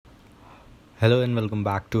Hello and welcome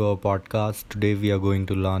back to our podcast. Today we are going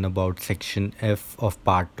to learn about section F of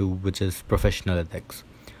part 2, which is professional ethics.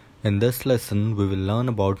 In this lesson, we will learn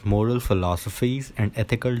about moral philosophies and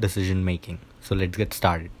ethical decision making. So let's get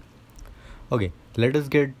started. Okay, let us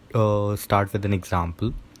get start with an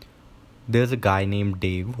example. There's a guy named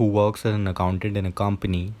Dave who works as an accountant in a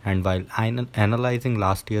company, and while analyzing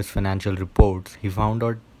last year's financial reports, he found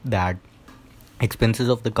out that expenses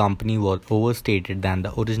of the company were overstated than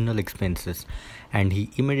the original expenses, and he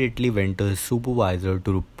immediately went to his supervisor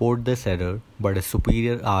to report this error, but his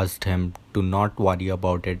superior asked him to not worry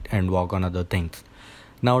about it and work on other things.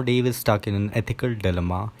 Now Dave is stuck in an ethical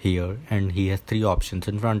dilemma here, and he has three options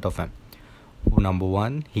in front of him. Number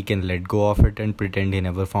one, he can let go of it and pretend he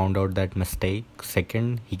never found out that mistake.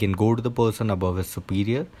 Second, he can go to the person above his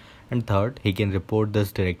superior. And third, he can report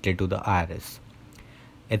this directly to the IRS.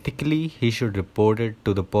 Ethically, he should report it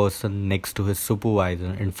to the person next to his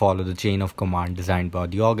supervisor and follow the chain of command designed by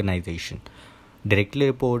the organization. Directly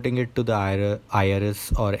reporting it to the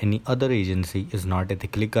IRS or any other agency is not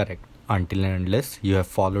ethically correct until and unless you have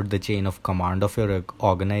followed the chain of command of your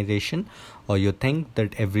organization or you think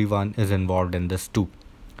that everyone is involved in this too.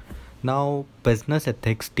 Now, business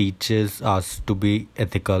ethics teaches us to be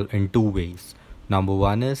ethical in two ways. Number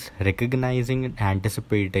one is recognizing and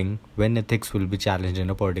anticipating when ethics will be challenged in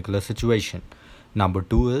a particular situation. Number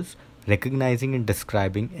two is recognizing and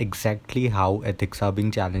describing exactly how ethics are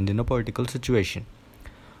being challenged in a particular situation.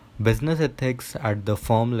 Business ethics at the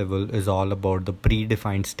firm level is all about the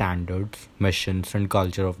predefined standards, missions, and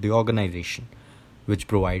culture of the organization, which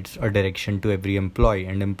provides a direction to every employee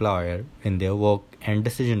and employer in their work and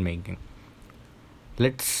decision making.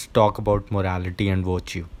 Let's talk about morality and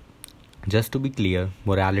virtue. Just to be clear,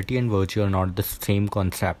 morality and virtue are not the same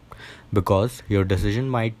concept because your decision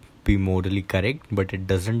might be morally correct, but it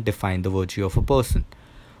doesn't define the virtue of a person.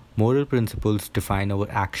 Moral principles define our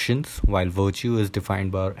actions, while virtue is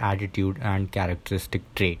defined by our attitude and characteristic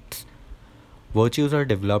traits. Virtues are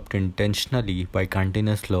developed intentionally by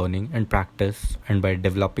continuous learning and practice, and by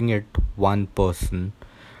developing it, one person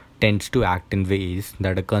tends to act in ways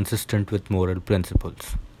that are consistent with moral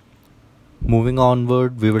principles. Moving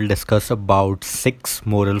onward, we will discuss about 6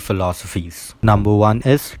 moral philosophies. Number 1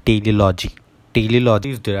 is teleology. Teleology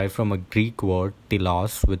is derived from a Greek word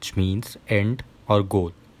telos, which means end or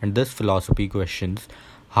goal. And this philosophy questions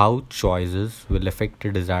how choices will affect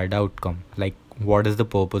a desired outcome. Like, what is the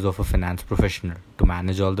purpose of a finance professional? To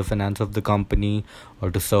manage all the finance of the company or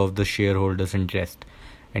to serve the shareholders' interest?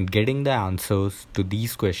 And getting the answers to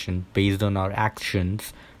these questions based on our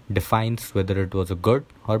actions defines whether it was a good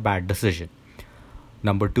or bad decision.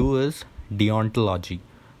 Number 2 is deontology.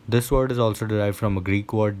 This word is also derived from a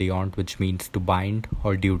Greek word deont, which means to bind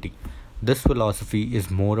or duty. This philosophy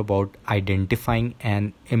is more about identifying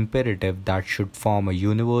an imperative that should form a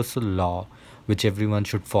universal law which everyone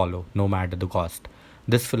should follow, no matter the cost.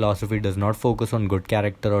 This philosophy does not focus on good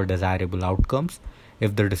character or desirable outcomes.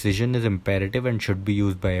 If the decision is imperative and should be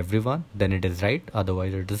used by everyone, then it is right,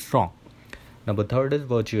 otherwise it is wrong. Number 3 is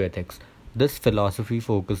virtue ethics. This philosophy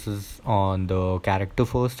focuses on the character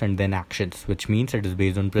first and then actions, which means it is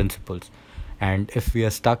based on principles. And if we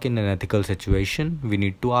are stuck in an ethical situation, we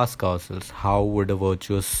need to ask ourselves, how would a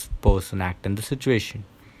virtuous person act in the situation?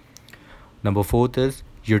 Number 4 is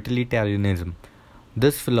utilitarianism.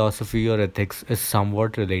 This philosophy or ethics is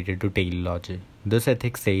somewhat related to teleology. This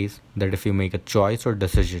ethics says that if you make a choice or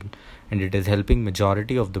decision and it is helping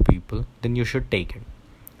majority of the people, then you should take it.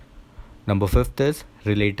 Number 5 is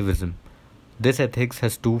relativism. This ethics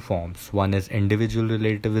has two forms. One is individual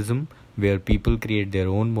relativism, where people create their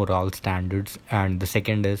own moral standards, and the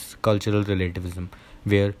second is cultural relativism,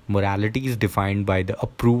 where morality is defined by the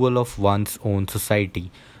approval of one's own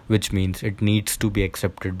society, which means it needs to be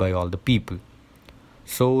accepted by all the people.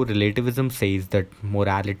 So, relativism says that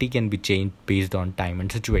morality can be changed based on time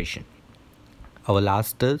and situation. Our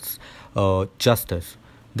last is justice.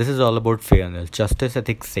 This is all about fairness. Justice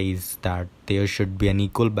ethics says that there should be an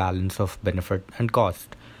equal balance of benefit and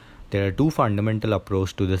cost. There are two fundamental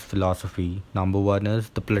approaches to this philosophy. Number 1 is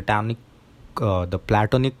the Platonic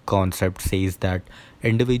concept says that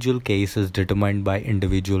individual case is determined by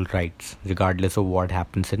individual rights, regardless of what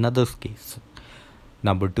happens in others' case.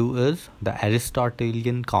 Number 2 is the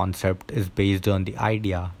Aristotelian concept is based on the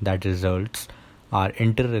idea that results are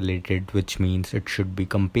interrelated, which means it should be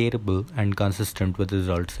comparable and consistent with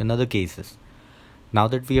results in other cases. Now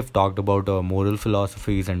that we have talked about our moral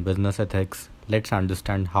philosophies and business ethics, let's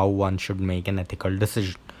understand how one should make an ethical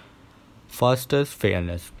decision. First is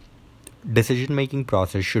fairness. Decision-making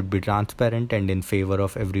process should be transparent and in favor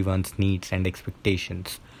of everyone's needs and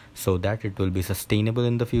expectations. so that it will be sustainable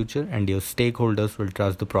in the future and your stakeholders will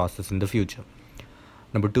trust the process in the future.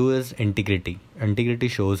 Number two is integrity. Integrity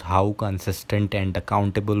shows how consistent and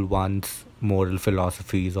accountable one's moral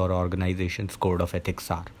philosophies or organization's code of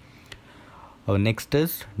ethics are. Next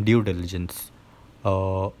is due diligence.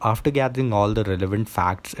 After gathering all the relevant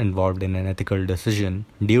facts involved in an ethical decision,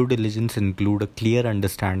 due diligence include a clear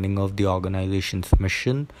understanding of the organization's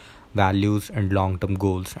mission, values, and long-term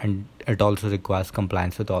goals, and it also requires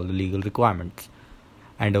compliance with all the legal requirements.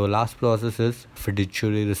 And our last process is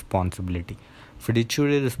fiduciary responsibility.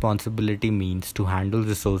 Fiduciary responsibility means to handle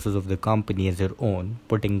resources of the company as your own,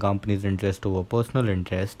 putting company's interest over personal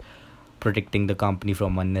interest, protecting the company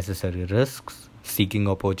from unnecessary risks, seeking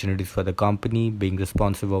opportunities for the company, being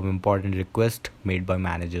responsive of important requests made by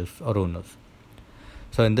managers or owners.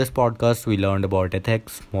 So in this podcast, we learned about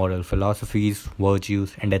ethics, moral philosophies,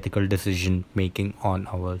 virtues, and ethical decision making on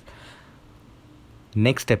our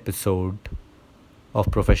next episode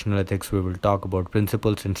of professional ethics. We will talk about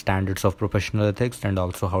principles and standards of professional ethics and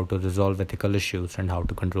also how to resolve ethical issues and how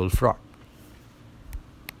to control fraud.